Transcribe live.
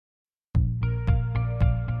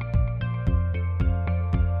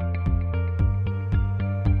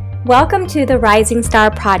Welcome to the Rising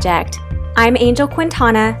Star Project. I'm Angel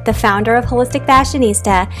Quintana, the founder of Holistic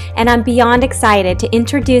Fashionista, and I'm beyond excited to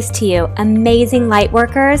introduce to you amazing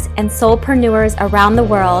lightworkers and soulpreneurs around the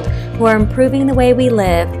world who are improving the way we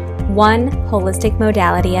live, one holistic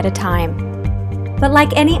modality at a time. But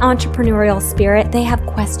like any entrepreneurial spirit, they have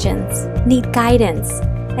questions, need guidance,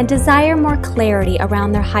 and desire more clarity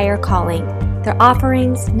around their higher calling, their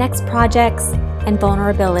offerings, next projects, and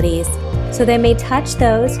vulnerabilities, so they may touch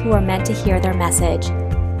those who are meant to hear their message.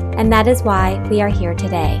 And that is why we are here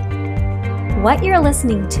today. What you're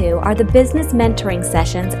listening to are the business mentoring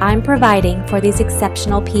sessions I'm providing for these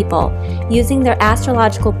exceptional people, using their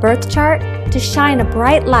astrological birth chart to shine a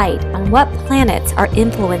bright light on what planets are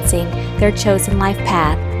influencing their chosen life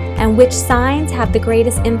path and which signs have the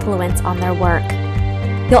greatest influence on their work.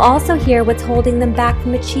 You'll also hear what's holding them back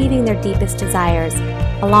from achieving their deepest desires,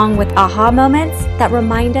 along with aha moments that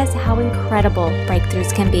remind us how incredible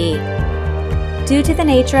breakthroughs can be. Due to the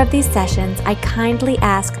nature of these sessions, I kindly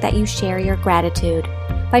ask that you share your gratitude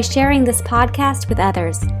by sharing this podcast with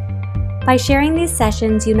others. By sharing these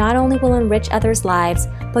sessions, you not only will enrich others' lives,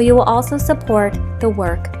 but you will also support the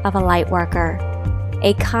work of a light worker,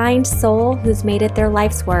 a kind soul who's made it their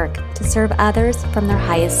life's work to serve others from their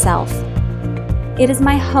highest self. It is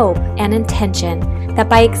my hope and intention that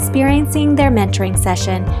by experiencing their mentoring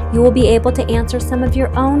session, you will be able to answer some of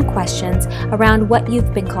your own questions around what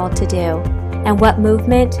you've been called to do and what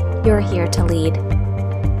movement you're here to lead.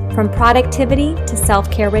 From productivity to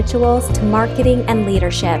self-care rituals to marketing and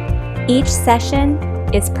leadership, each session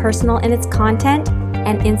is personal in its content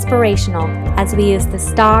and inspirational as we use the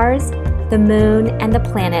stars, the moon, and the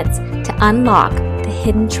planets to unlock the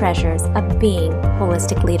hidden treasures of being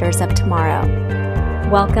holistic leaders of tomorrow.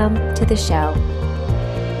 Welcome to the show.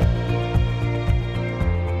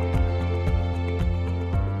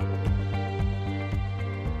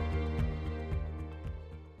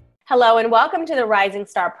 Hello and welcome to the Rising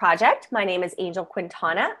Star Project. My name is Angel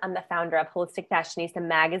Quintana. I'm the founder of Holistic Fashionista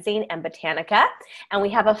magazine and Botanica. And we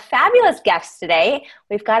have a fabulous guest today.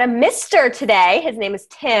 We've got a Mr. today. His name is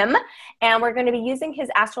Tim. And we're going to be using his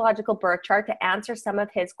astrological birth chart to answer some of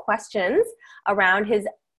his questions around his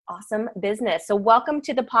awesome business. So welcome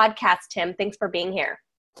to the podcast, Tim. Thanks for being here.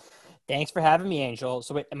 Thanks for having me, Angel.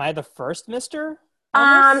 So wait, am I the first Mr.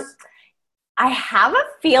 I have a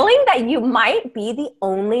feeling that you might be the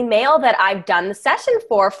only male that I've done the session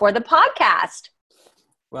for the podcast.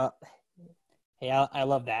 Well, hey, I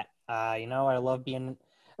love that. I love being.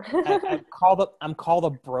 I'm called a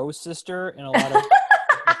bro sister in a lot of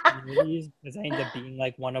communities because I end up being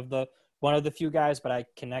like one of the few guys, but I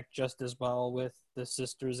connect just as well with the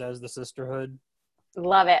sisters as the sisterhood.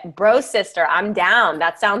 Love it. Bro sister, I'm down.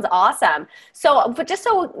 That sounds awesome. So, but just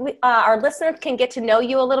so our listeners can get to know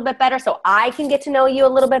you a little bit better, so I can get to know you a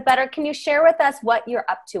little bit better, can you share with us what you're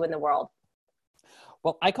up to in the world?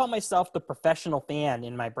 Well, I call myself the professional fan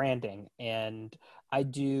in my branding, and I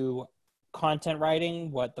do content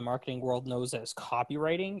writing, what the marketing world knows as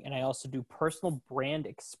copywriting, and I also do personal brand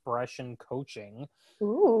expression coaching.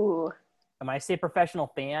 Ooh. When I say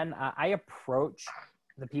professional fan, I approach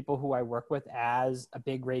the people who I work with as a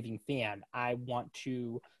big raving fan. I want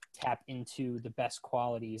to tap into the best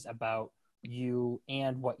qualities about you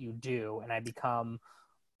and what you do. And I become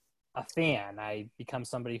a fan. I become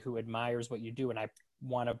somebody who admires what you do. And I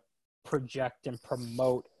want to project and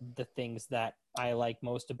promote the things that I like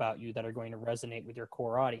most about you that are going to resonate with your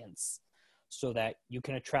core audience so that you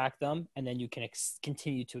can attract them and then you can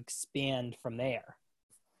continue to expand from there.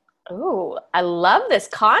 Oh, I love this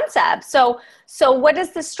concept. So what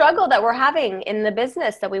is the struggle that we're having in the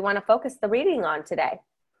business that we want to focus the reading on today?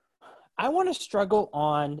 I want to struggle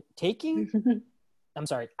on taking, I'm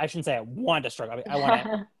sorry, I shouldn't say I want to struggle. I want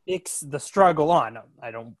to fix the struggle on.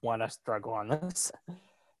 I don't want to struggle on this.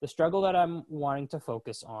 The struggle that I'm wanting to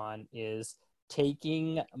focus on is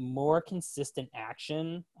taking more consistent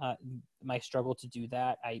action. My struggle to do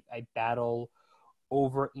that, I battle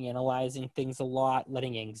over analyzing things a lot,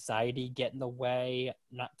 letting anxiety get in the way,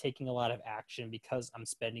 not taking a lot of action because I'm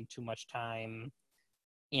spending too much time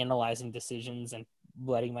analyzing decisions and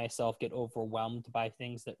letting myself get overwhelmed by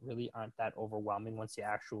things that really aren't that overwhelming once you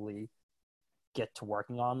actually get to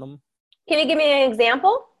working on them. Can you give me an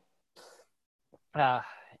example?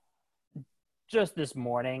 Just this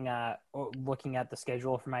morning, looking at the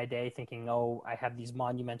schedule for my day, thinking, I have these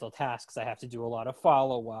monumental tasks. I have to do a lot of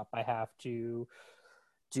follow-up. I have to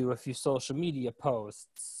do a few social media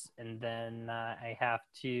posts, and then I have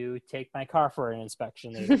to take my car for an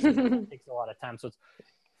inspection. It takes a lot of time. So it's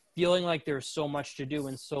feeling like there's so much to do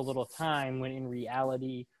in so little time, when in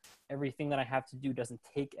reality, everything that I have to do doesn't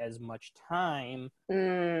take as much time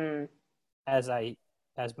as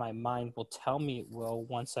my mind will tell me it will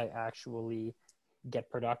once I actually get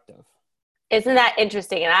productive. Isn't that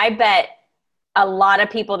interesting? And I bet a lot of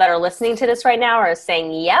people that are listening to this right now are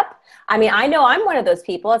saying, yep. I mean, I know I'm one of those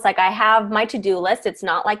people. It's like I have my to-do list. It's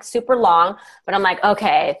not like super long, but I'm like,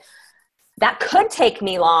 okay, that could take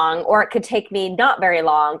me long, or it could take me not very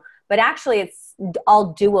long, but actually it's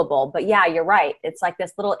all doable. But yeah, you're right. It's like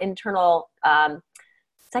this little internal,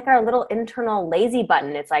 it's like our little internal lazy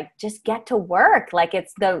button. It's like, just get to work. Like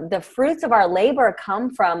it's the fruits of our labor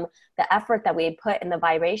come from the effort that we put and the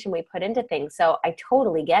vibration we put into things. So I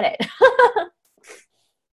totally get it.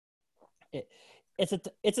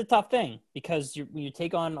 It's a tough thing, because when you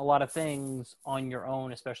take on a lot of things on your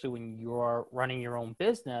own, especially when you're running your own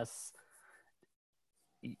business,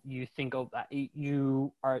 you think of that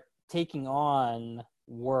you are taking on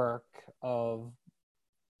work of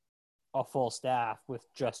a full staff with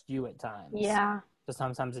just you at times. Yeah. So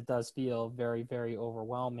sometimes it does feel very, very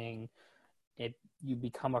overwhelming. You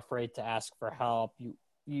become afraid to ask for help.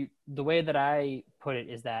 The way that I put it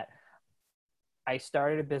is that I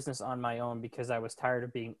started a business on my own because I was tired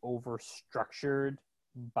of being overstructured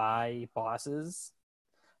by bosses.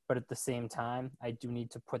 But at the same time, I do need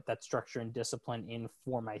to put that structure and discipline in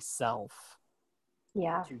for myself.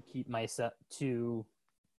 Yeah. To keep myself, to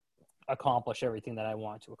accomplish everything that I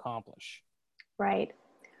want to accomplish. Right.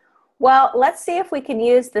 Well, let's see if we can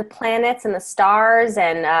use the planets and the stars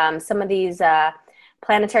and some of these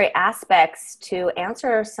planetary aspects to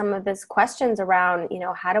answer some of these questions around,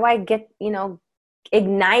 how do I get,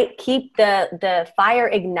 keep the fire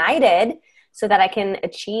ignited so that I can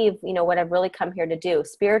achieve, what I've really come here to do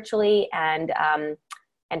spiritually and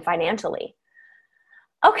financially.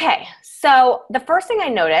 Okay. So the first thing I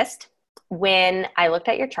noticed when I looked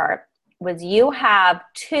at your chart was you have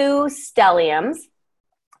 2 stelliums.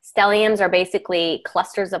 Stelliums are basically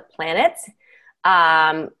clusters of planets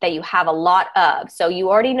that you have a lot of. So you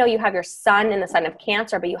already know you have your sun in the sign of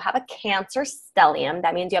Cancer, but you have a Cancer stellium.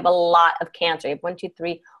 That means you have a lot of Cancer. You have 1, 2,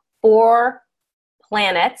 3, 4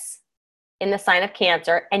 planets in the sign of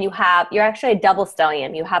Cancer, and you're actually a double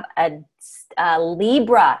stellium. You have a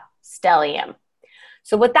Libra stellium.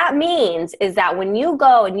 So what that means is that when you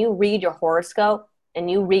go and you read your horoscope and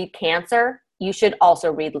you read Cancer, you should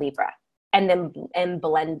also read Libra and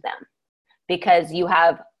blend them, because you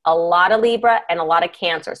have a lot of Libra and a lot of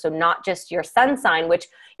Cancer. So not just your sun sign, which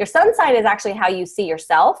your sun sign is actually how you see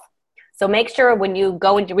yourself. So make sure when you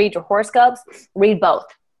go and read your horoscopes, read both.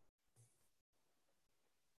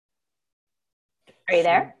 Are you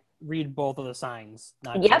there? Read both of the signs.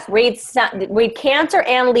 Yes, read Cancer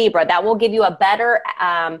and Libra. That will give you a better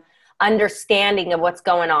understanding of what's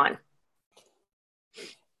going on.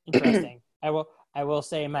 Interesting. I will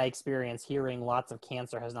say, in my experience, hearing lots of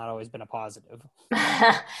Cancer has not always been a positive.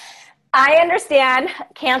 I understand.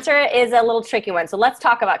 Cancer is a little tricky one. So let's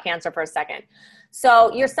talk about Cancer for a second.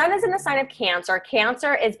 So your sun is in the sign of Cancer.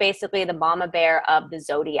 Cancer is basically the mama bear of the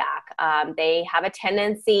zodiac. They have a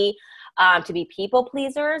tendency to be people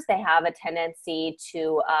pleasers. They have a tendency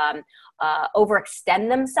to overextend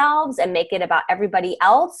themselves and make it about everybody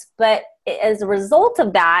else. But as a result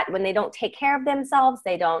of that, when they don't take care of themselves,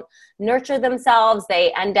 they don't nurture themselves,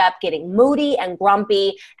 they end up getting moody and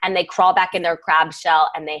grumpy, and they crawl back in their crab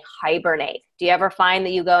shell and they hibernate. Do you ever find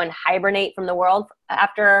that you go and hibernate from the world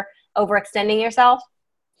after overextending yourself?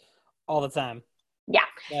 All the time. Yeah.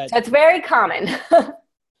 So it's very common.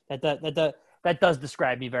 That does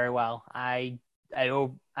describe me very well. I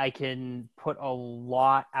can put a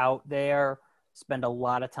lot out there, spend a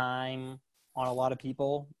lot of time on a lot of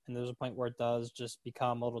people, and there's a point where it does just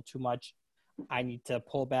become a little too much. I need to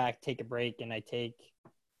pull back, take a break, and I take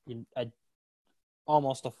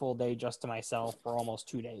almost a full day just to myself for almost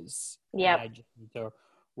 2 days. Yeah. I just need to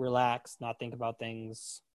relax, not think about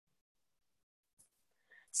things.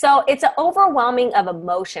 So it's an overwhelming of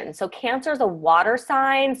emotion. So Cancer is a water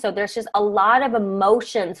sign. So there's just a lot of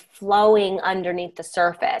emotions flowing underneath the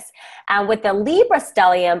surface. And with the Libra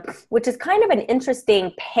stellium, which is kind of an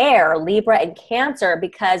interesting pair, Libra and Cancer,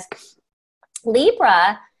 because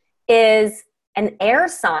Libra is an air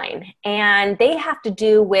sign and they have to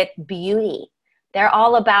do with beauty. They're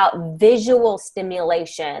all about visual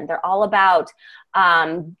stimulation. They're all about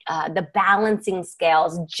the balancing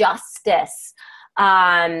scales, justice,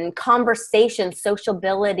 conversation,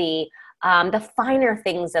 sociability, the finer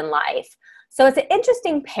things in life. So it's an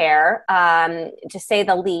interesting pair, to say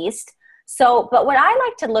the least. So, but what I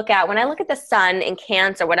like to look at when I look at the sun in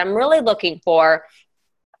Cancer, what I'm really looking for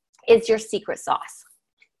is your secret sauce.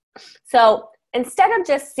 So instead of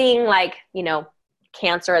just seeing like, you know,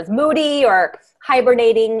 Cancer as moody or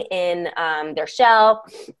hibernating in their shell.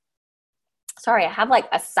 Sorry, I have like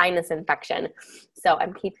a sinus infection, so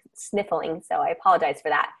I'm keep sniffling, so I apologize for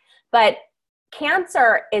that. But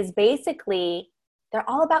Cancer is basically, they're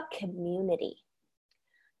all about community.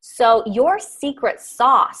 So your secret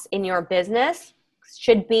sauce in your business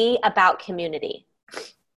should be about community.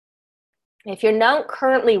 If you're not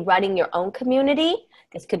currently running your own community,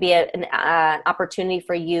 this could be an opportunity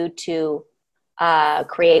for you to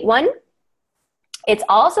create one. It's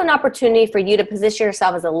also an opportunity for you to position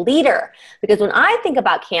yourself as a leader, because when I think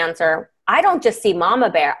about Cancer, I don't just see mama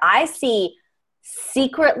bear. I see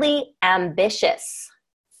secretly ambitious.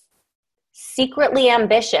 Secretly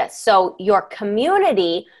ambitious. So your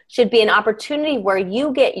community should be an opportunity where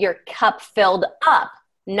you get your cup filled up,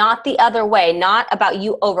 not the other way, not about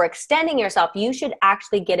you overextending yourself. You should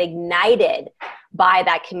actually get ignited by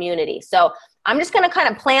that community. So I'm just going to kind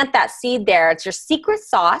of plant that seed there. It's your secret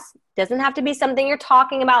sauce. Doesn't have to be something you're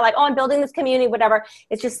talking about like, oh, I'm building this community, whatever.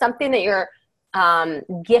 It's just something that you're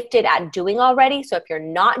gifted at doing already. So if you're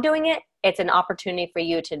not doing it, it's an opportunity for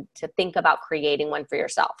you to think about creating one for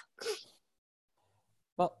yourself.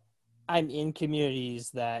 Well, I'm in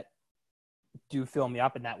communities that do fill me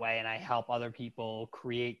up in that way, and I help other people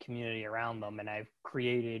create community around them, and I've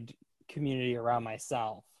created community around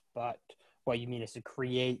myself. But what you mean is to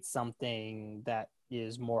create something that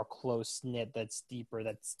is more close-knit, that's deeper,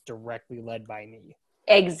 that's directly led by me.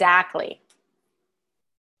 Exactly.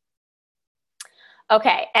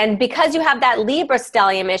 Okay, and because you have that Libra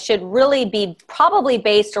stellium, it should really be probably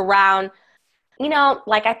based around, you know,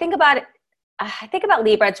 like I think about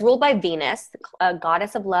Libra, it's ruled by Venus, a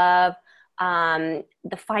goddess of love,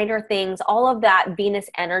 the finer things, all of that Venus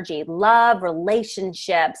energy, love,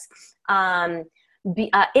 relationships,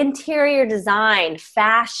 interior design,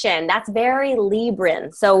 fashion, that's very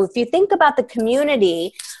Libran. So if you think about the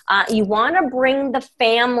community, you want to bring the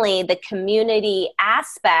family, the community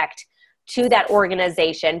aspect to that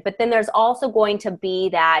organization, but then there's also going to be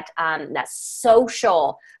that that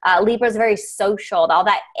social. Libra is very social, all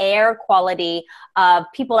that air quality of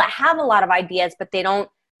people that have a lot of ideas, but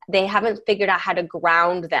they haven't figured out how to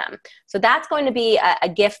ground them. So that's going to be a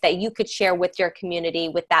gift that you could share with your community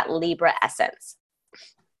with that Libra essence.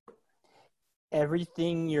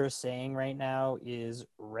 Everything you're saying right now is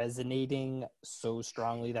resonating so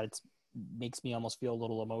strongly that it makes me almost feel a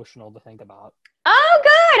little emotional to think about. Oh,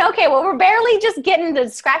 good. Okay, well, we're barely just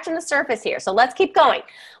scratching the surface here. So let's keep going.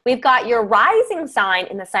 We've got your rising sign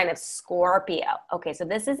in the sign of Scorpio. Okay, so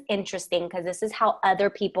this is interesting because this is how other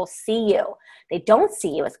people see you. They don't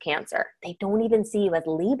see you as Cancer. They don't even see you as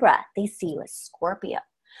Libra. They see you as Scorpio.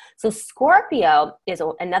 So Scorpio is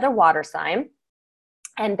another water sign.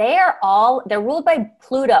 And they're ruled by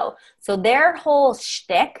Pluto. So their whole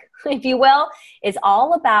shtick, if you will, is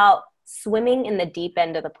all about swimming in the deep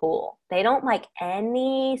end of the pool. They don't like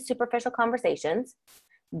any superficial conversations.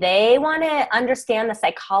 They want to understand the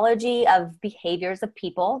psychology of behaviors of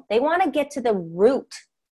people. They want to get to the root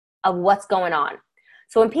of what's going on.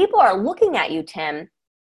 So when people are looking at you, Tim,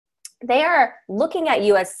 they are looking at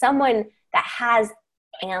you as someone that has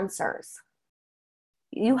answers.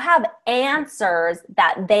 You have answers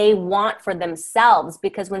that they want for themselves,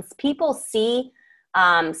 because when people see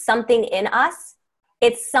something in us,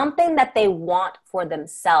 it's something that they want for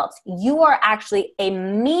themselves. You are actually a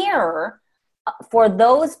mirror for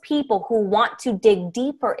those people who want to dig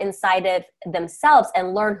deeper inside of themselves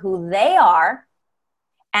and learn who they are.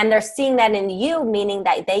 And they're seeing that in you, meaning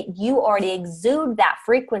that you already exude that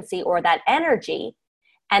frequency or that energy,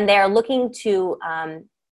 and they're looking to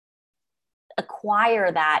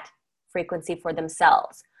acquire that frequency for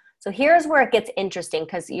themselves. So here's where it gets interesting,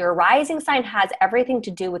 because your rising sign has everything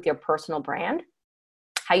to do with your personal brand,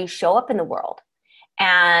 how you show up in the world.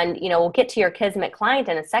 And, you know, we'll get to your Kismet client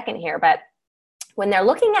in a second here, but when they're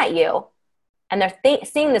looking at you and they're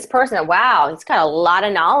seeing this person, wow, he's got a lot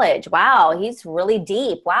of knowledge. Wow, he's really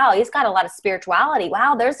deep. Wow, he's got a lot of spirituality.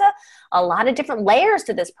 Wow, there's a lot of different layers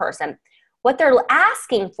to this person. What they're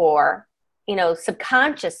asking for, you know,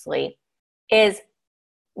 subconsciously is,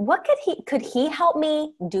 what could he help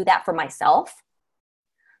me do that for myself?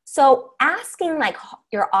 So asking like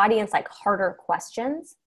your audience like harder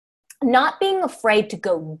questions, not being afraid to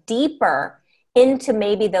go deeper into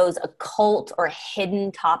maybe those occult or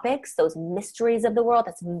hidden topics, those mysteries of the world.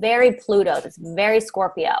 That's very Pluto. That's very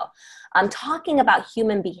Scorpio. I'm talking about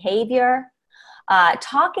human behavior,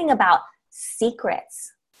 talking about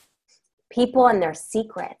secrets. people and their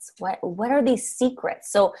secrets. What are these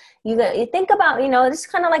secrets? So you think about,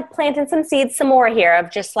 just kind of like planting some seeds some more here of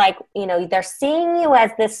just like, they're seeing you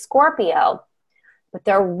as this Scorpio, but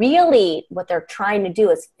what they're trying to do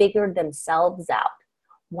is figure themselves out.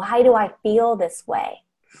 Why do I feel this way?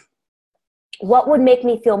 What would make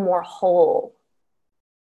me feel more whole?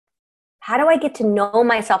 How do I get to know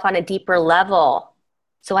myself on a deeper level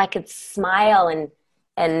so I could smile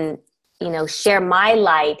and share my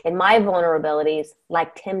light and my vulnerabilities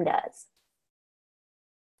like Tim does?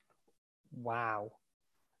 Wow.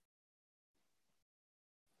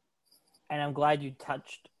 And I'm glad you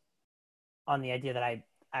touched on the idea that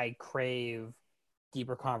I crave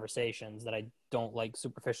deeper conversations, that I don't like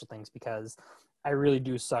superficial things, because I really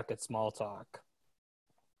do suck at small talk.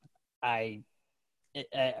 I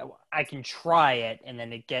can try it, and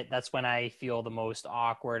then that's when I feel the most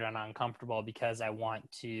awkward and uncomfortable, because I want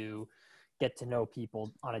to get to know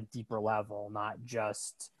people on a deeper level, not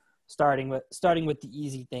just starting with the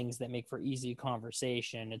easy things that make for easy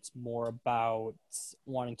conversation. It's more about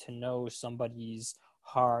wanting to know somebody's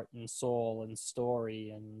heart and soul and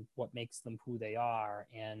story and what makes them who they are,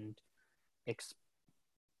 and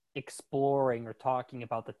exploring or talking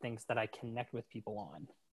about the things that I connect with people on.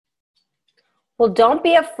 Well, don't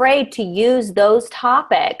be afraid to use those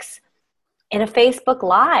topics in a Facebook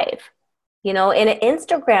Live, in an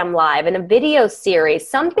Instagram Live, in a video series,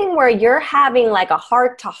 something where you're having like a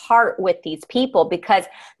heart-to-heart with these people because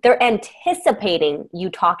they're anticipating you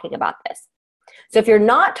talking about this. So if you're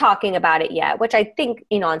not talking about it yet, which I think,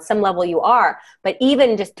 on some level you are, but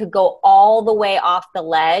even just to go all the way off the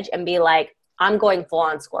ledge and be like, I'm going full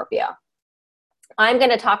on Scorpio. I'm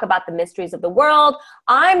going to talk about the mysteries of the world.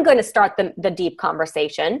 I'm going to start the deep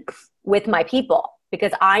conversation with my people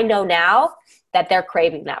because I know now that they're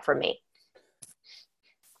craving that from me.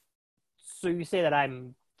 So you say that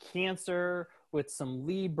I'm Cancer with some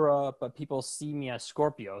Libra, but people see me as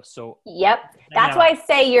Scorpio. So yep. That's why I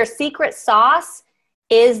say your secret sauce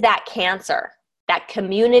is that Cancer, that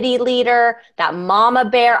community leader, that mama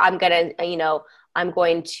bear. I'm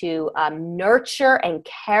going to nurture and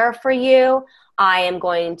care for you. I am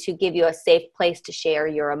going to give you a safe place to share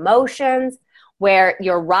your emotions, where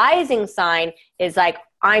your rising sign is like,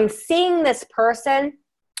 I'm seeing this person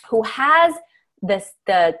who has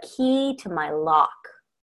the key to my lock.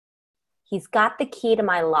 He's got the key to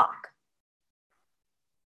my lock.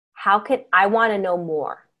 How can I want to know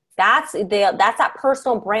more? That's that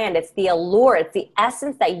personal brand. It's the allure. It's the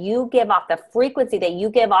essence that you give off, the frequency that you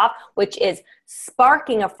give off, which is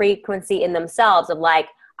sparking a frequency in themselves of like,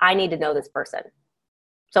 I need to know this person.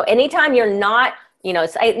 So anytime you're not, you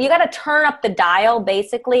got to turn up the dial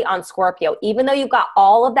basically on Scorpio, even though you've got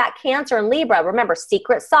all of that Cancer and Libra. Remember,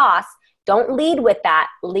 secret sauce. Don't lead with that.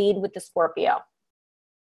 Lead with the Scorpio.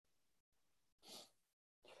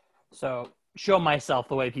 So show myself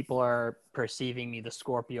the way people are perceiving me, the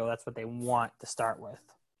Scorpio. That's what they want to start with.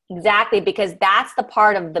 Exactly, because that's the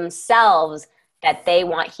part of themselves that they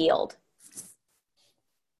want healed.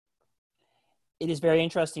 It is very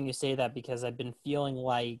interesting you say that, because I've been feeling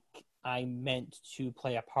like I meant to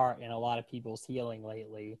play a part in a lot of people's healing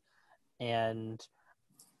lately. And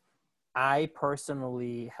I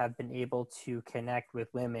personally have been able to connect with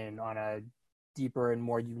women on a deeper and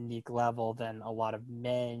more unique level than a lot of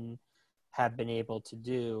men have been able to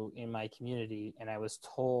do in my community. And I was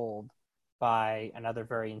told by another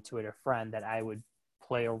very intuitive friend that I would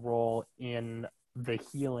play a role in the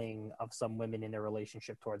healing of some women in their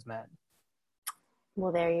relationship towards men.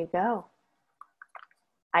 Well, there you go.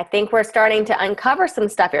 I think we're starting to uncover some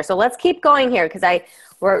stuff here. So let's keep going here, because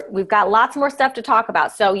we've got lots more stuff to talk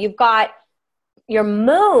about. So you've got your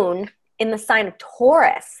moon in the sign of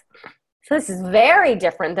Taurus. So this is very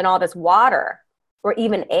different than all this water or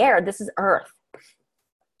even air. This is earth.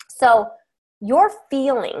 So your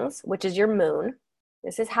feelings, which is your moon,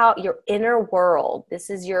 this is how your inner world, this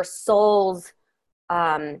is your soul's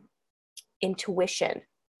intuition.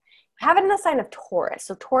 Have it in the sign of Taurus.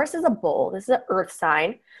 So Taurus is a bull. This is an earth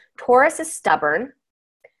sign. Taurus is stubborn.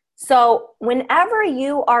 So whenever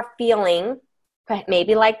you are feeling,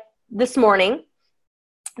 maybe like this morning,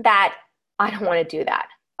 that I don't want to do that.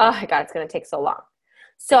 Oh my God, it's going to take so long.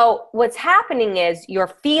 So what's happening is your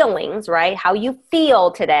feelings, right? How you feel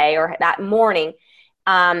today or that morning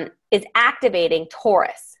is activating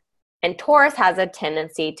Taurus. And Taurus has a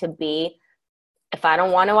tendency to be, if I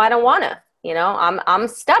don't want to, I don't want to. I'm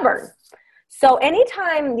stubborn. So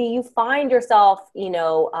anytime you find yourself,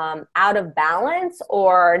 out of balance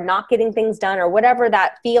or not getting things done or whatever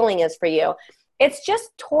that feeling is for you, it's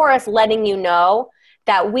just Taurus letting you know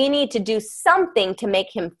that we need to do something to make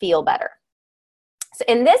him feel better. So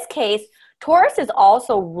in this case, Taurus is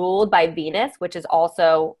also ruled by Venus, which is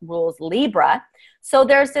also rules Libra. So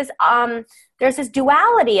there's this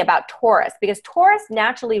duality about Taurus, because Taurus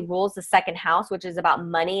naturally rules the second house, which is about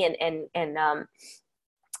money and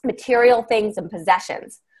material things and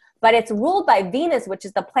possessions. But it's ruled by Venus, which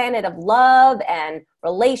is the planet of love and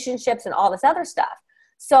relationships and all this other stuff.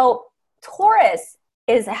 So Taurus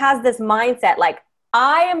has this mindset like,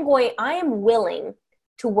 I am willing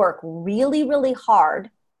to work really, really hard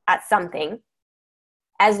at something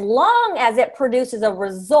as long as it produces a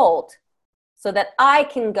result so that I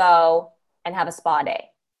can go and have a spa day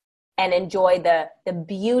and enjoy the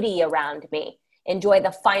beauty around me, enjoy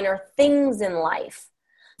the finer things in life.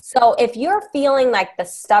 So if you're feeling like the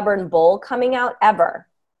stubborn bull coming out ever,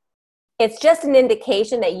 it's just an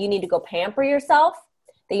indication that you need to go pamper yourself,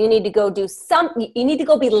 that you need to go you need to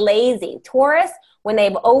go be lazy. Taurus, when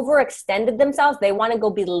they've overextended themselves, they want to go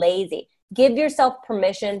be lazy. Give yourself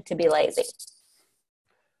permission to be lazy.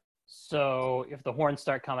 So if the horns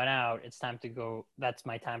start coming out, it's time to go. That's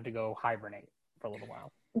my time to go hibernate for a little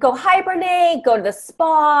while. Go hibernate, go to the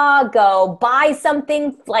spa, go buy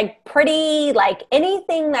something like pretty, like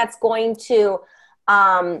anything that's going to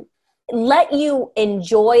let you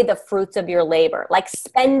enjoy the fruits of your labor, like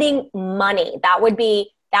spending money. That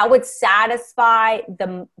would satisfy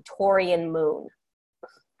the Taurian moon.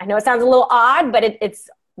 I know it sounds a little odd, but it's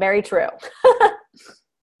very true.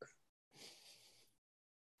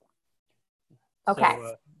 Okay.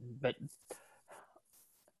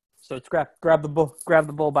 So it's grab the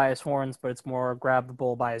bull by his horns, but it's more grab the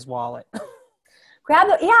bull by his wallet.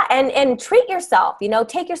 And treat yourself.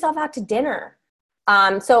 Take yourself out to dinner.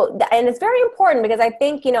 And it's very important, because I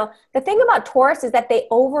think the thing about Taurus is that they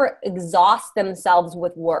over exhaust themselves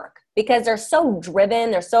with work because they're so driven.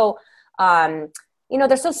 They're so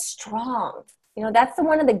they're so strong. That's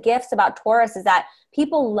one of the gifts about Taurus, is that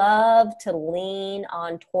people love to lean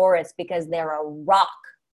on Taurus because they're a rock.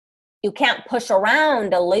 You can't push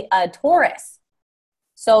around a Taurus.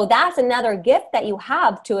 So that's another gift that you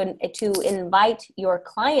have to invite your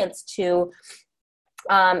clients to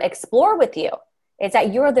explore with you. It's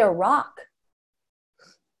that you're their rock.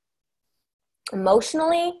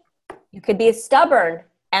 Emotionally, you could be stubborn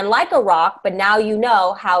and like a rock, but now you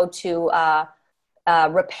know how to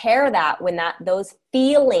repair that when those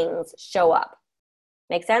feelings show up.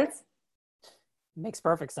 Make sense? Makes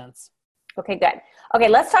perfect sense. Okay, good. Okay,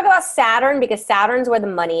 let's talk about Saturn, because Saturn's where the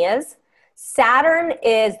money is. Saturn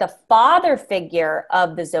is the father figure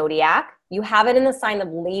of the zodiac. You have it in the sign of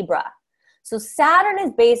Libra. So Saturn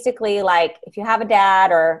is basically like, if you have a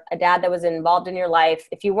dad or a dad that was involved in your life,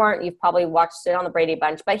 if you weren't, you've probably watched it on the Brady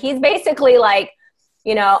Bunch, but he's basically like,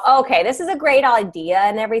 okay, this is a great idea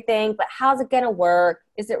and everything, but how's it going to work?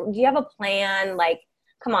 Do you have a plan? Like,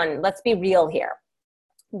 come on, let's be real here.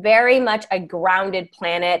 Very much a grounded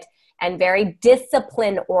planet and very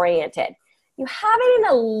discipline oriented. You have it in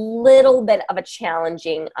a little bit of a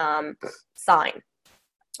challenging sign.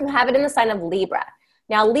 You have it in the sign of Libra.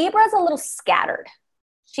 Now, Libra is a little scattered.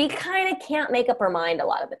 She kind of can't make up her mind a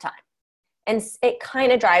lot of the time. And it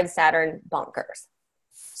kind of drives Saturn bonkers.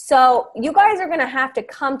 So you guys are going to have to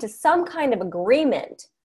come to some kind of agreement.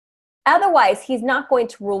 Otherwise, he's not going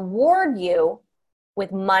to reward you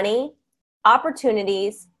with money,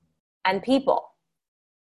 opportunities, and people.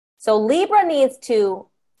 So Libra needs to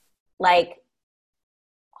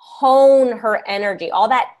hone her energy, all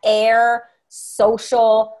that air,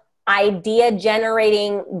 social, idea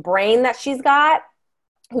generating brain that she's got,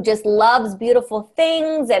 who just loves beautiful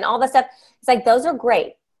things and all that stuff. It's like, those are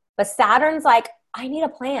great. But Saturn's like, I need a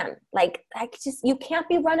plan. You can't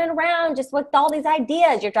be running around just with all these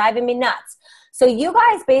ideas. You're driving me nuts. So you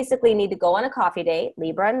guys basically need to go on a coffee date,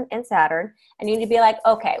 Libra and Saturn, and you need to be like,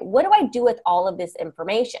 okay, what do I do with all of this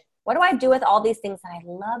information? What do I do with all these things that I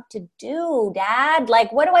love to do, Dad?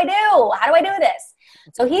 What do I do? How do I do this?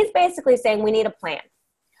 So he's basically saying we need a plan.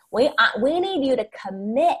 We need you to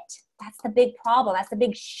commit. That's the big problem. That's the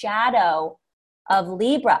big shadow of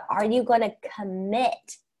Libra. Are you going to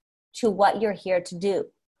commit to what you're here to do?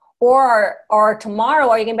 Or tomorrow,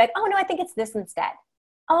 are you going to be like, oh, no, I think it's this instead.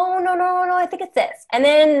 Oh, no, I think it's this. And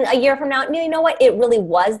then a year from now, you know what? It really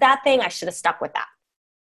was that thing. I should have stuck with that.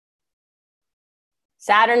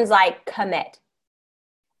 Saturn's like, commit.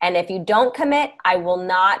 And if you don't commit, I will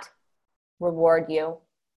not reward you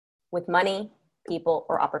with money, people,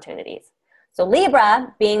 or opportunities. So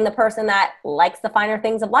Libra, being the person that likes the finer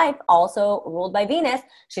things of life, also ruled by Venus,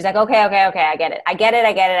 she's like, okay, I get it.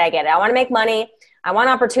 I want to make money. I want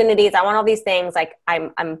opportunities. I want all these things.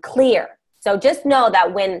 I'm clear. So just know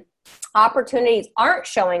that when opportunities aren't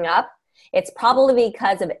showing up, it's probably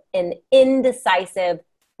because of an indecisive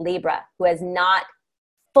Libra who has not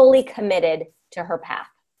fully committed to her path?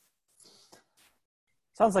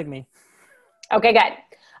 Sounds like me. Okay, good.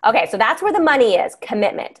 Okay, so that's where the money is,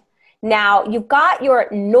 commitment. Now, you've got your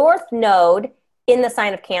north node in the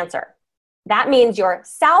sign of Cancer. That means your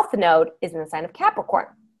south node is in the sign of Capricorn.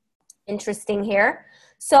 Interesting here.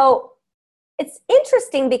 So it's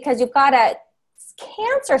interesting because you've got a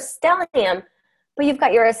Cancer stellium, but you've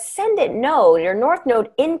got your ascendant node, your north node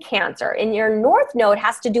in Cancer. And your north node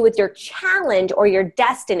has to do with your challenge or your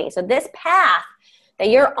destiny. So this path that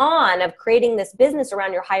you're on of creating this business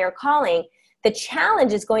around your higher calling, the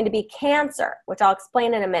challenge is going to be Cancer, which I'll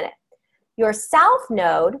explain in a minute. Your south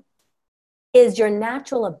node is your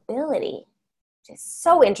natural ability, which is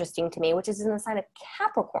so interesting to me, which is in the sign of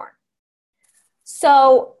Capricorn.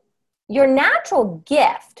 So your natural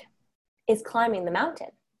gift is climbing the mountain.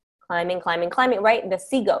 Climbing, right? The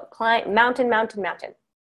sea goat, climb, mountain.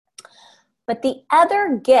 But the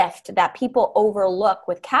other gift that people overlook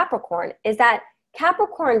with Capricorn is that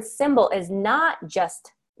Capricorn's symbol is not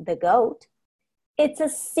just the goat. It's a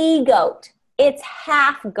sea goat. It's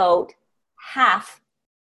half goat, half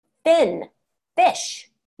fin, fish,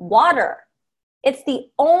 water. It's the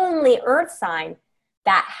only earth sign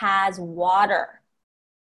that has water.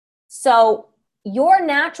 So your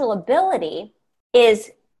natural ability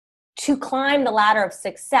is to climb the ladder of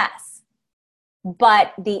success.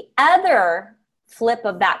 But the other flip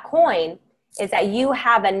of that coin is that you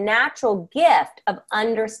have a natural gift of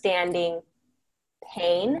understanding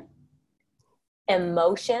pain,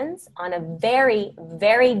 emotions on a very,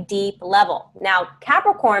 very deep level. Now,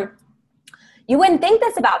 Capricorn, you wouldn't think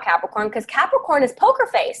this about Capricorn because Capricorn is poker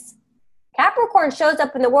face. Capricorn shows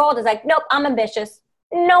up in the world as like, nope, I'm ambitious.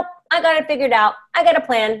 Nope, I got it figured out. I got a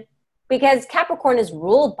plan. Because Capricorn is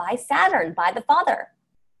ruled by Saturn, by the father.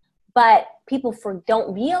 But people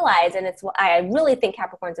don't realize, and I really think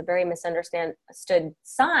Capricorn is a very misunderstood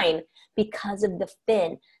sign because of the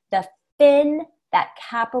fin. The fin that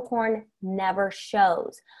Capricorn never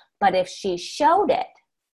shows. But if she showed it,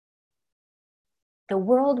 the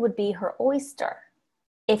world would be her oyster.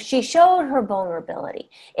 If she showed her vulnerability,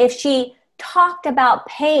 if she talked about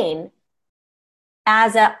pain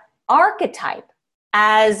as an archetype,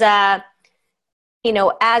 as a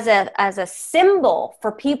symbol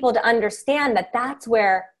for people to understand that that's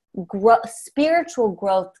where spiritual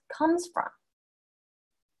growth comes from.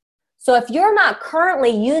 So if you're not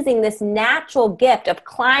currently using this natural gift of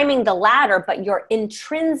climbing the ladder, but your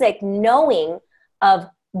intrinsic knowing of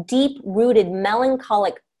deep-rooted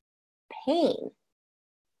melancholic pain,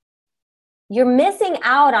 you're missing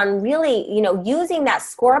out on really, using that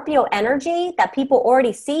Scorpio energy that people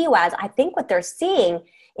already see you as. I think what they're seeing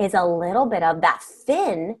is a little bit of that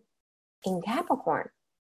fin in Capricorn.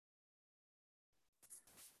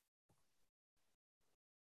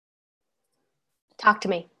 Talk to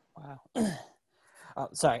me. Wow.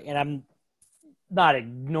 Sorry, and I'm not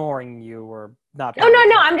ignoring you or not. No.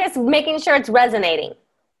 I'm just making sure it's resonating.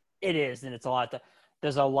 It is, and it's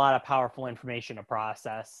there's a lot of powerful information to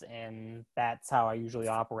process, and that's how I usually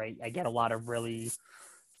operate. I get a lot of really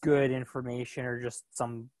good information or just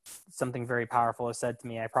something very powerful is said to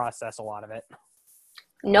me. I process a lot of it.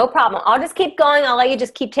 No problem. I'll just keep going. I'll let you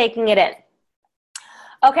just keep taking it in.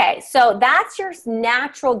 Okay, so that's your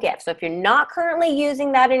natural gift. So if you're not currently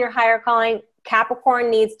using that in your higher calling, Capricorn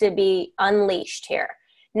needs to be unleashed here.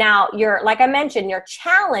 Now, like I mentioned, your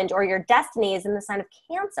challenge or your destiny is in the sign of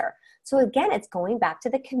Cancer. So again, it's going back to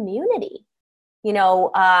the community.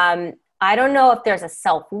 I don't know if there's a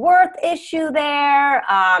self-worth issue there.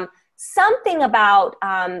 Something about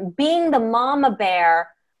being the mama bear,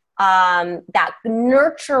 that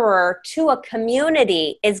nurturer to a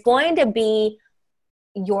community is going to be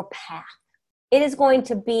your path. It is going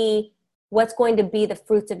to be what's going to be the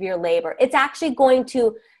fruits of your labor. It's actually going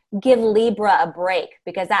to give Libra a break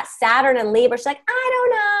because that Saturn and Libra, she's like, I don't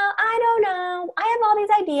know. I have all these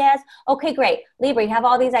ideas. Okay, great. Libra, you have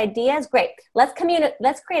all these ideas. Great. Let's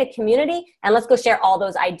create a community and let's go share all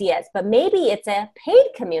those ideas. But maybe it's a paid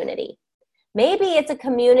community. Maybe it's a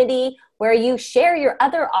community where you share your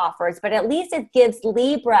other offers, but at least it gives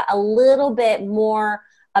Libra a little bit more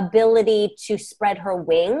ability to spread her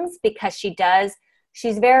wings because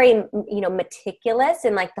she's very, meticulous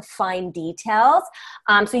in like the fine details.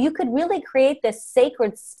 So you could really create this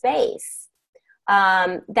sacred space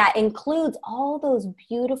that includes all those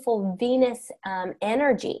beautiful Venus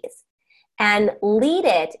energies and lead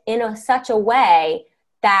it in such a way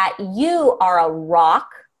that you are a rock,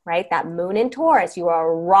 right? That moon in Taurus, you are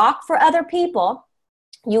a rock for other people.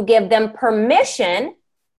 You give them permission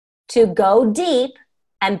to go deep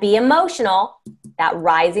and be emotional. that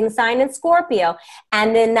rising sign in Scorpio,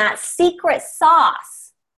 and then that secret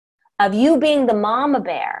sauce of you being the mama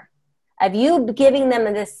bear, of you giving them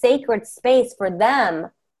this sacred space for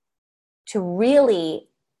them to really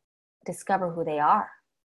discover who they are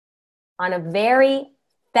on a very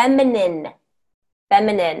feminine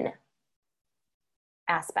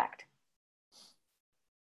aspect.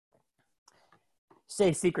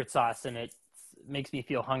 Say secret sauce, and it makes me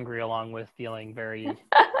feel hungry along with feeling very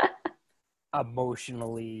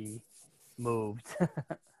emotionally moved.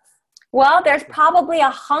 Well, there's probably a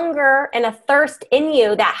hunger and a thirst in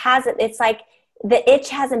you that hasn't, it's like the itch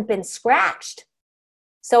hasn't been scratched.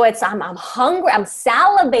 So it's, I'm hungry, I'm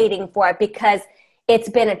salivating for it because it's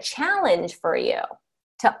been a challenge for you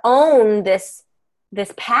to own this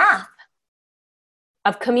path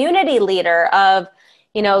of community leader, of,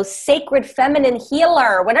 you know, sacred feminine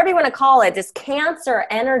healer, whatever you want to call it, this Cancer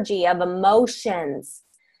energy of emotions.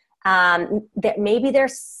 That maybe they're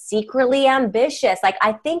secretly ambitious. Like,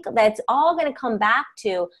 I think that's all going to come back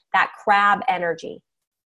to that crab energy.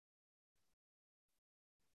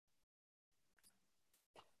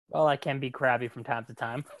 Well, I can be crabby from time to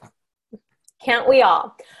time. Can't we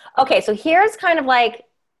all? Okay, so here's kind of like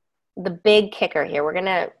the big kicker here. We're going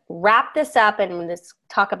to wrap this up and just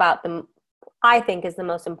talk about I think is the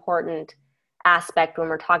most important aspect when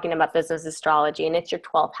we're talking about business astrology, and it's your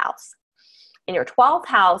 12th house. And your 12th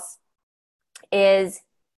house is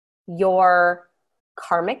your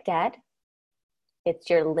karmic debt.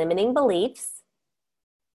 It's your limiting beliefs.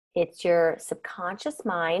 It's your subconscious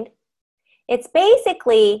mind. It's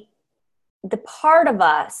basically the part of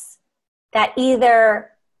us that's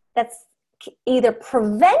either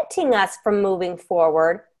preventing us from moving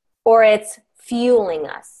forward, or it's fueling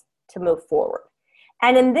us to move forward.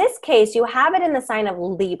 And in this case, you have it in the sign of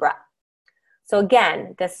Libra. So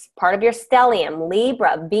again, this part of your stellium,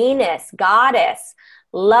 Libra, Venus, goddess,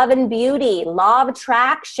 love and beauty, law of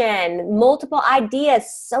attraction, multiple ideas,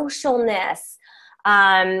 socialness,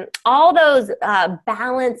 all those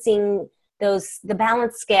balancing, the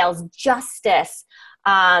balance scales, justice.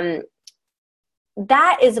 That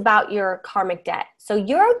is about your karmic debt. So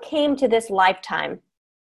you came to this lifetime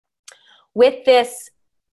with this,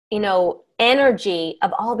 you know, energy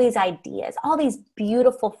of all these ideas, all these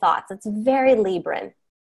beautiful thoughts. It's very Libran.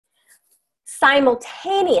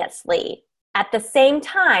 Simultaneously, at the same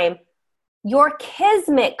time, your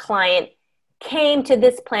kismet client came to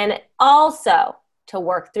this planet also to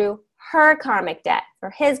work through her karmic debt or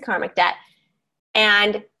his karmic debt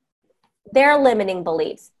and their limiting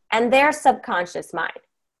beliefs and their subconscious mind.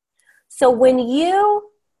 So when you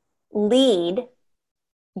lead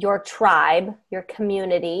your tribe, your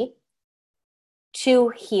community to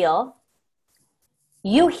heal,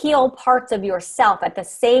 you heal parts of yourself at the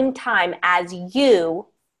same time as you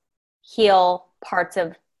heal parts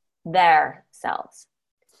of their selves.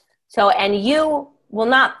 So, and you will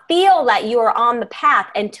not feel that you are on the path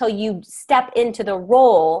until you step into the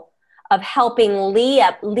role of helping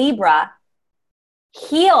Libra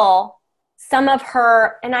heal some of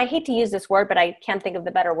her, and I hate to use this word, but I can't think of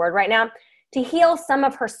the better word right now, to heal some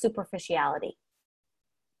of her superficiality.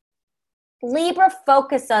 Libra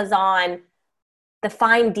focuses on the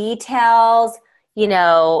fine details, you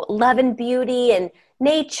know, love and beauty and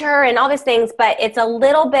nature and all these things, but it's a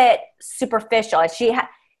little bit superficial.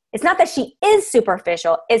 It's not that she is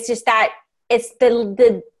superficial. It's just that it's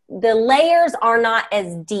the layers are not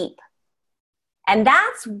as deep. And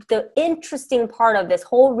that's the interesting part of this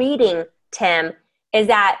whole reading, Tim, is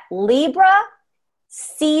that Libra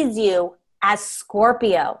sees you as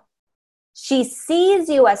Scorpio. She sees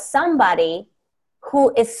you as somebody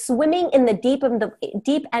who is swimming in the deep end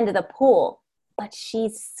of the pool, but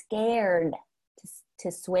she's scared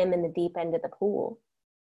to swim in the deep end of the pool.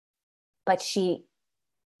 But she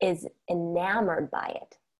is enamored by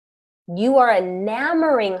it. You are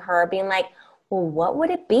enamoring her, being like, well, what would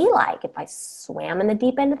it be like if I swam in the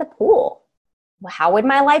deep end of the pool? How would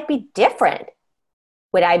my life be different?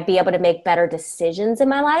 Would I be able to make better decisions in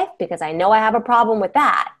my life? Because I know I have a problem with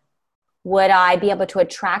that. Would I be able to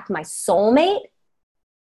attract my soulmate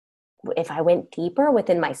if I went deeper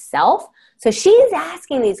within myself? So she's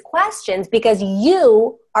asking these questions because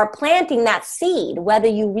you are planting that seed, whether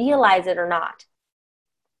you realize it or not.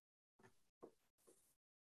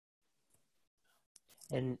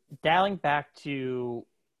 And dialing back to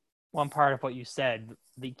one part of what you said,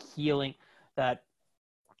 the healing that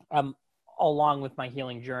along with my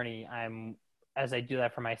healing journey, as I do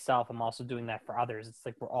that for myself, I'm also doing that for others. It's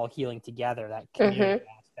like we're all healing together, that community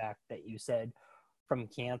aspect that you said from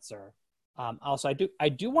Cancer. Also, I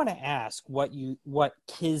do want to ask what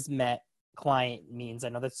kismet client means. I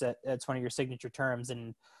know that's one of your signature terms,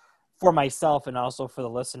 and for myself and also for the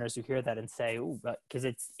listeners who hear that and say, "Ooh," because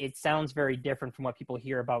it sounds very different from what people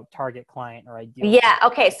hear about target client or ideal. Yeah.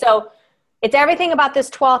 Okay. So it's everything about this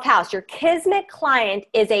 12th house. Your Kismet client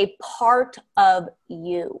is a part of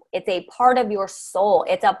you. It's a part of your soul.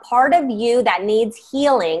 It's a part of you that needs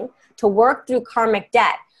healing to work through karmic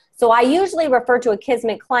debt. So I usually refer to a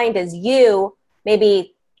Kismet client as you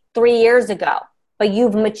maybe 3 years ago, but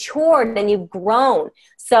you've matured and you've grown.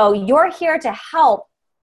 So you're here to help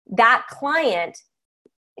that client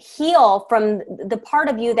heal from the part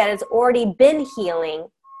of you that has already been healing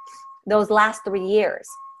those last 3 years.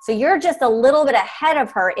 So you're just a little bit ahead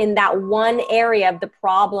of her in that one area of the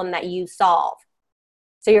problem that you solve.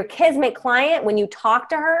 So your Kismet client, when you talk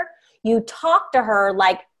to her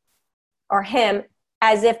like, or him,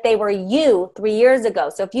 as if they were you 3 years ago.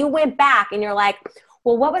 So if you went back and you're like,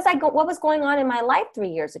 well, what was going on in my life 3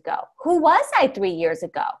 years ago? Who was I 3 years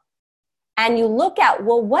ago? And you look at,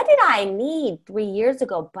 well, what did I need 3 years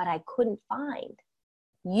ago, but I couldn't find?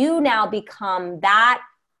 You now become that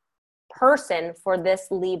person for this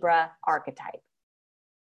Libra archetype.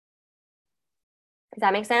 Does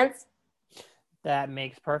that make sense? That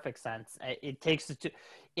makes perfect sense. It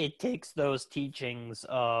takes those teachings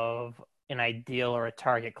of an ideal or a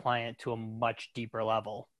target client to a much deeper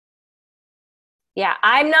level. Yeah,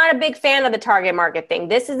 I'm not a big fan of the target market thing.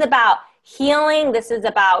 This is about healing. This is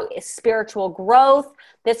about spiritual growth.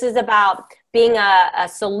 This is about being a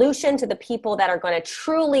solution to the people that are going to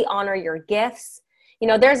truly honor your gifts. You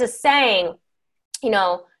know, there's a saying, you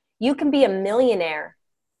know, you can be a millionaire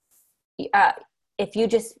if you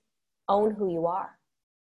just own who you are.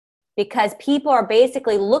 Because people are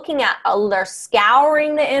basically looking at, they're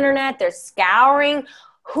scouring the internet, they're scouring,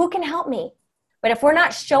 who can help me? But if we're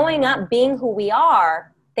not showing up being who we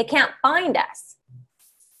are, they can't find us.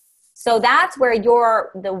 So that's where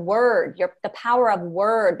the power of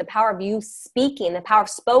word, the power of you speaking, the power of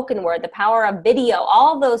spoken word, the power of video,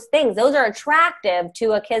 all those things, those are attractive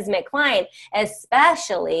to a Kismet client,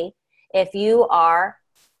 especially if you are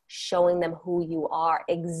showing them who you are,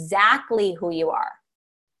 exactly who you are.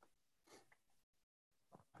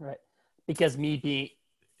 Right. Because me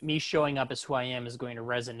showing up as who I am is going to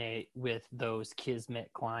resonate with those Kismet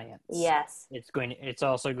clients. Yes. It's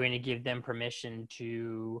also going to give them permission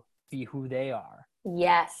to be who they are.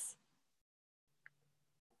 Yes.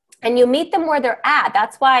 And you meet them where they're at.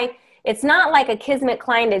 That's why it's not like a Kismet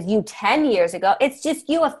client is you 10 years ago. It's just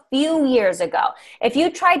you a few years ago. If you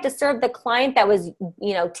tried to serve the client that was,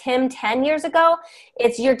 you know, Tim 10 years ago,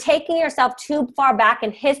 you're taking yourself too far back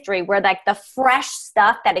in history where like the fresh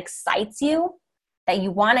stuff that excites you, that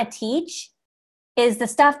you want to teach, is the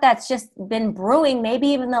stuff that's just been brewing maybe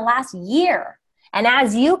even the last year. And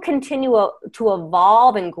as you continue to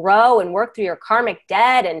evolve and grow and work through your karmic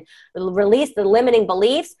debt and release the limiting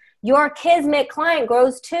beliefs, your Kismet client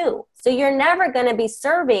grows too. So you're never going to be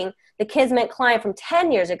serving the Kismet client from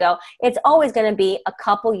 10 years ago. It's always going to be a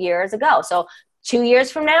couple years ago. So 2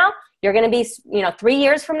 years from now, you're going to be, 3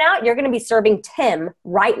 years from now, you're going to be serving Tim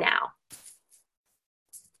right now.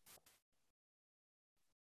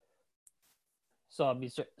 So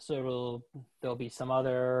there'll be some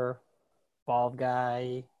other bald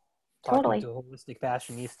guy Totally talking to a holistic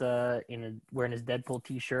fashionista wearing his Deadpool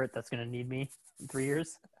t-shirt that's going to need me in 3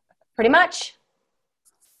 years. Pretty much.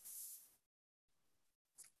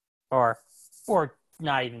 Or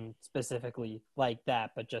not even specifically like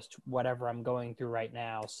that, but just whatever I'm going through right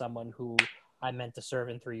now, someone who I meant to serve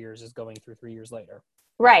in 3 years is going through 3 years later.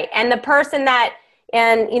 Right. And the person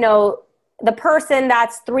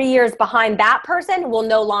that's 3 years behind that person will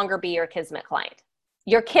no longer be your Kismet client.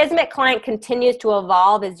 Your Kismet client continues to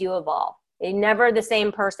evolve as you evolve. They're never the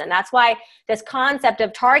same person. That's why this concept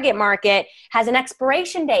of target market has an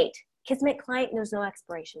expiration date. Kismet client, there's no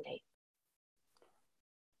expiration date.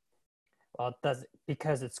 Well, it does,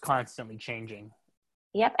 because it's constantly changing.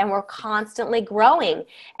 Yep, and we're constantly growing.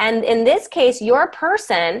 And in this case, your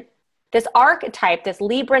person, this archetype, this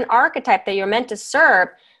Libran archetype that you're meant to serve,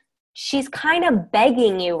 she's kind of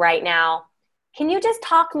begging you right now, can you just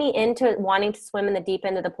talk me into wanting to swim in the deep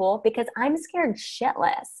end of the pool? Because I'm scared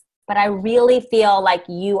shitless, but I really feel like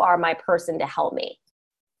you are my person to help me.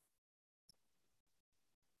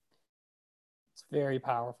 It's very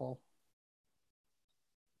powerful.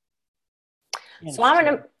 So I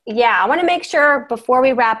want to make sure before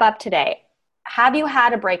we wrap up today, have you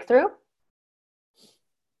had a breakthrough?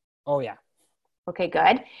 Oh, yeah. Okay,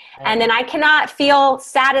 good. And then I cannot feel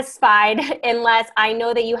satisfied unless I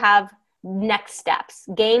know that you have next steps,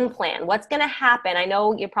 game plan. What's going to happen? I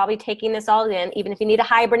know you're probably taking this all in, even if you need to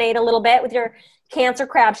hibernate a little bit with your Cancer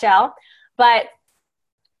crab shell. But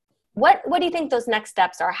what do you think those next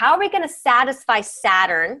steps are? How are we going to satisfy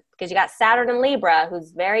Saturn? Because you got Saturn in Libra, who's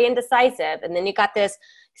very indecisive. And then you got this,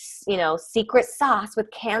 secret sauce with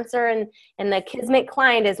Cancer, and the Kismet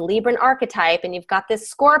client is Libran archetype. And you've got this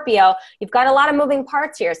Scorpio. You've got a lot of moving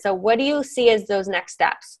parts here. So what do you see as those next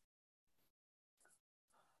steps?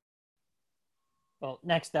 Well,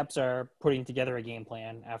 next steps are putting together a game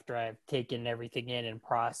plan after I've taken everything in and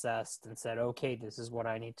processed and said, okay, this is what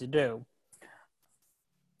I need to do.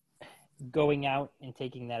 Going out and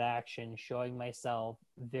taking that action, showing myself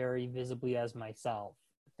very visibly as myself.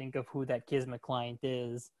 Think of who that Kismet client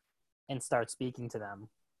is and start speaking to them.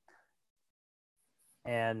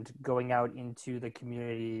 And going out into the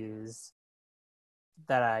communities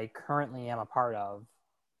that I currently am a part of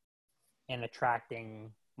and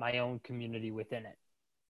attracting my own community within it.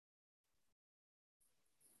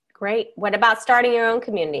 Great. What about starting your own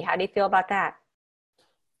community? How do you feel about that?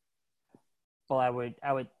 Well,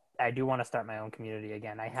 I do want to start my own community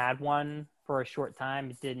again. I had one for a short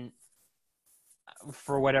time. It didn't,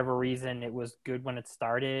 for whatever reason, it was good when it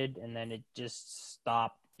started, and then it just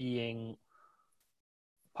stopped being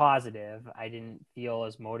positive. I didn't feel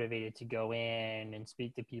as motivated to go in and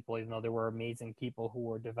speak to people, even though there were amazing people who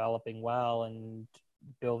were developing well and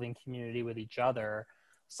building community with each other.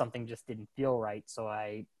 Something just didn't feel right. So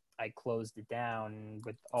I closed it down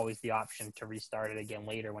with always the option to restart it again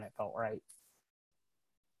later when it felt right.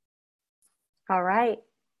 All right.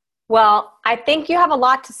 Well, I think you have a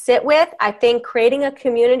lot to sit with. I think creating a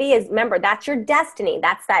community is, remember, that's your destiny.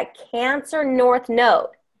 That's that Cancer North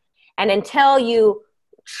Node. And until you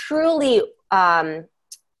truly honor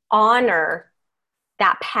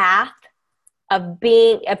that path of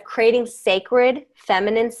creating sacred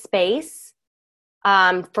feminine space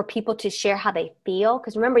for people to share how they feel.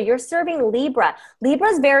 Because remember, you're serving Libra.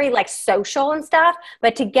 Libra's very social and stuff,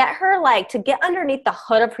 but to get her to get underneath the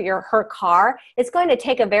hood of her car, it's going to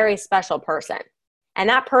take a very special person. And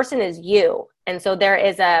that person is you. And so there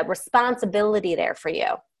is a responsibility there for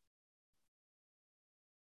you.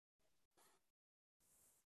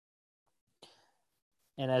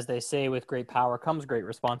 And as they say, with great power comes great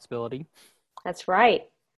responsibility. That's right.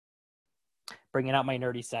 Bringing out my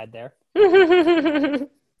nerdy side there.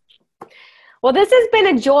 Well, this has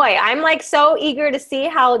been a joy. I'm so eager to see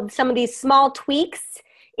how some of these small tweaks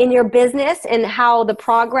in your business and how the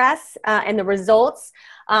progress and the results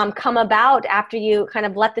come about after you kind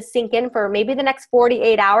of let this sink in for maybe the next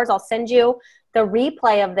 48 hours. I'll send you the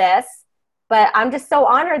replay of this, but I'm just so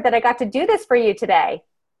honored that I got to do this for you today.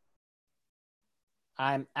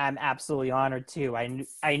 I'm absolutely honored too.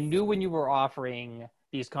 I knew when you were offering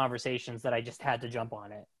these conversations that I just had to jump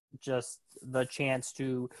on it. Just the chance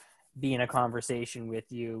to be in a conversation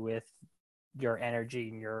with you, with your energy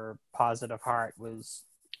and your positive heart was.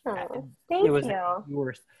 Oh, thank you.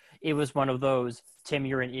 It was one of those, Tim,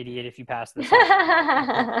 you're an idiot if you pass this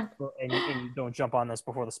and you don't jump on this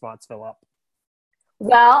before the spots fill up.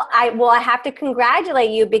 Well, I have to congratulate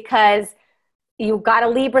you because you got a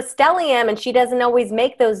Libra stellium and she doesn't always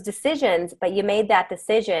make those decisions, but you made that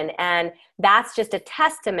decision. And that's just a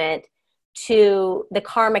testament to the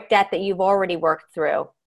karmic debt that you've already worked through.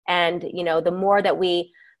 And, the more that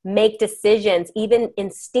we make decisions, even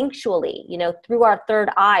instinctually, through our third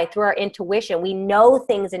eye, through our intuition, we know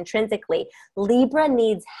things intrinsically. Libra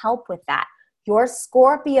needs help with that. Your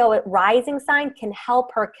Scorpio rising sign can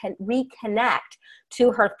help her reconnect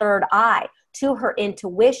to her third eye, to her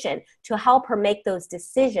intuition, to help her make those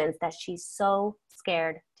decisions that she's so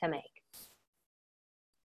scared to make.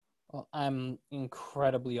 Well, I'm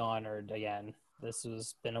incredibly honored again. This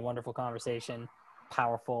has been a wonderful conversation,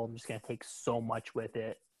 powerful. I'm just going to take so much with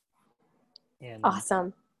it. And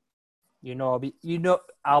awesome.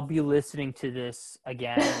 I'll be listening to this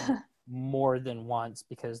again more than once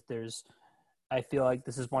because I feel like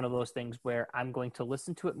this is one of those things where I'm going to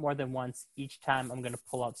listen to it more than once. Each time I'm going to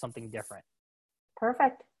pull out something different.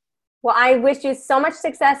 Perfect. Well, I wish you so much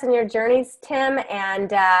success in your journeys, Tim,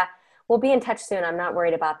 and we'll be in touch soon. I'm not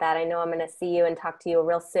worried about that. I know I'm going to see you and talk to you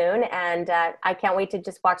real soon, and I can't wait to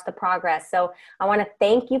just watch the progress. So I want to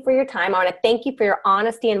thank you for your time. I want to thank you for your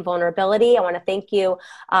honesty and vulnerability. I want to thank you,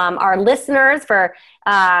 our listeners, for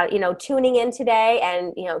tuning in today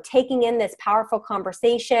and taking in this powerful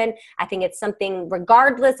conversation. I think it's something,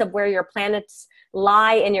 regardless of where your planets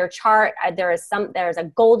lie in your chart, there's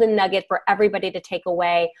a golden nugget for everybody to take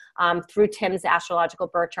away through Tim's astrological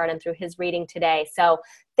birth chart and through his reading today. So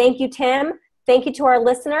thank you, Tim. Thank you to our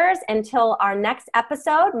listeners. Until our next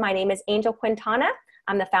episode, my name is Angel Quintana.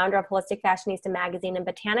 I'm the founder of Holistic Fashionista Magazine and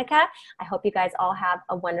Botanica. I hope you guys all have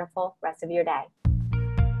a wonderful rest of your day.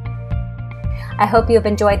 I hope you have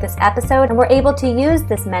enjoyed this episode and were able to use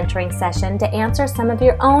this mentoring session to answer some of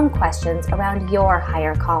your own questions around your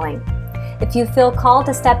higher calling. If you feel called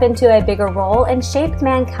to step into a bigger role and shape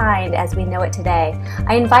mankind as we know it today,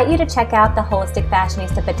 I invite you to check out the Holistic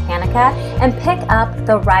Fashionista Botanica and pick up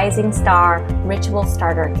the Rising Star Ritual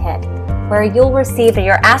Starter Kit, where you'll receive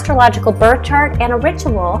your astrological birth chart and a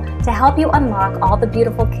ritual to help you unlock all the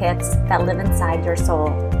beautiful gifts that live inside your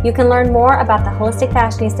soul. You can learn more about the Holistic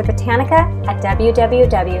Fashionista Botanica at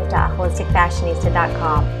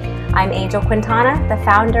www.holisticfashionista.com. I'm Angel Quintana, the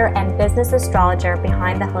founder and business astrologer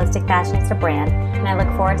behind the Holistic Fashionista brand, and I look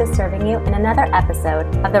forward to serving you in another episode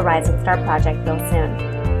of the Rising Star Project real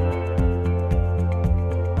soon.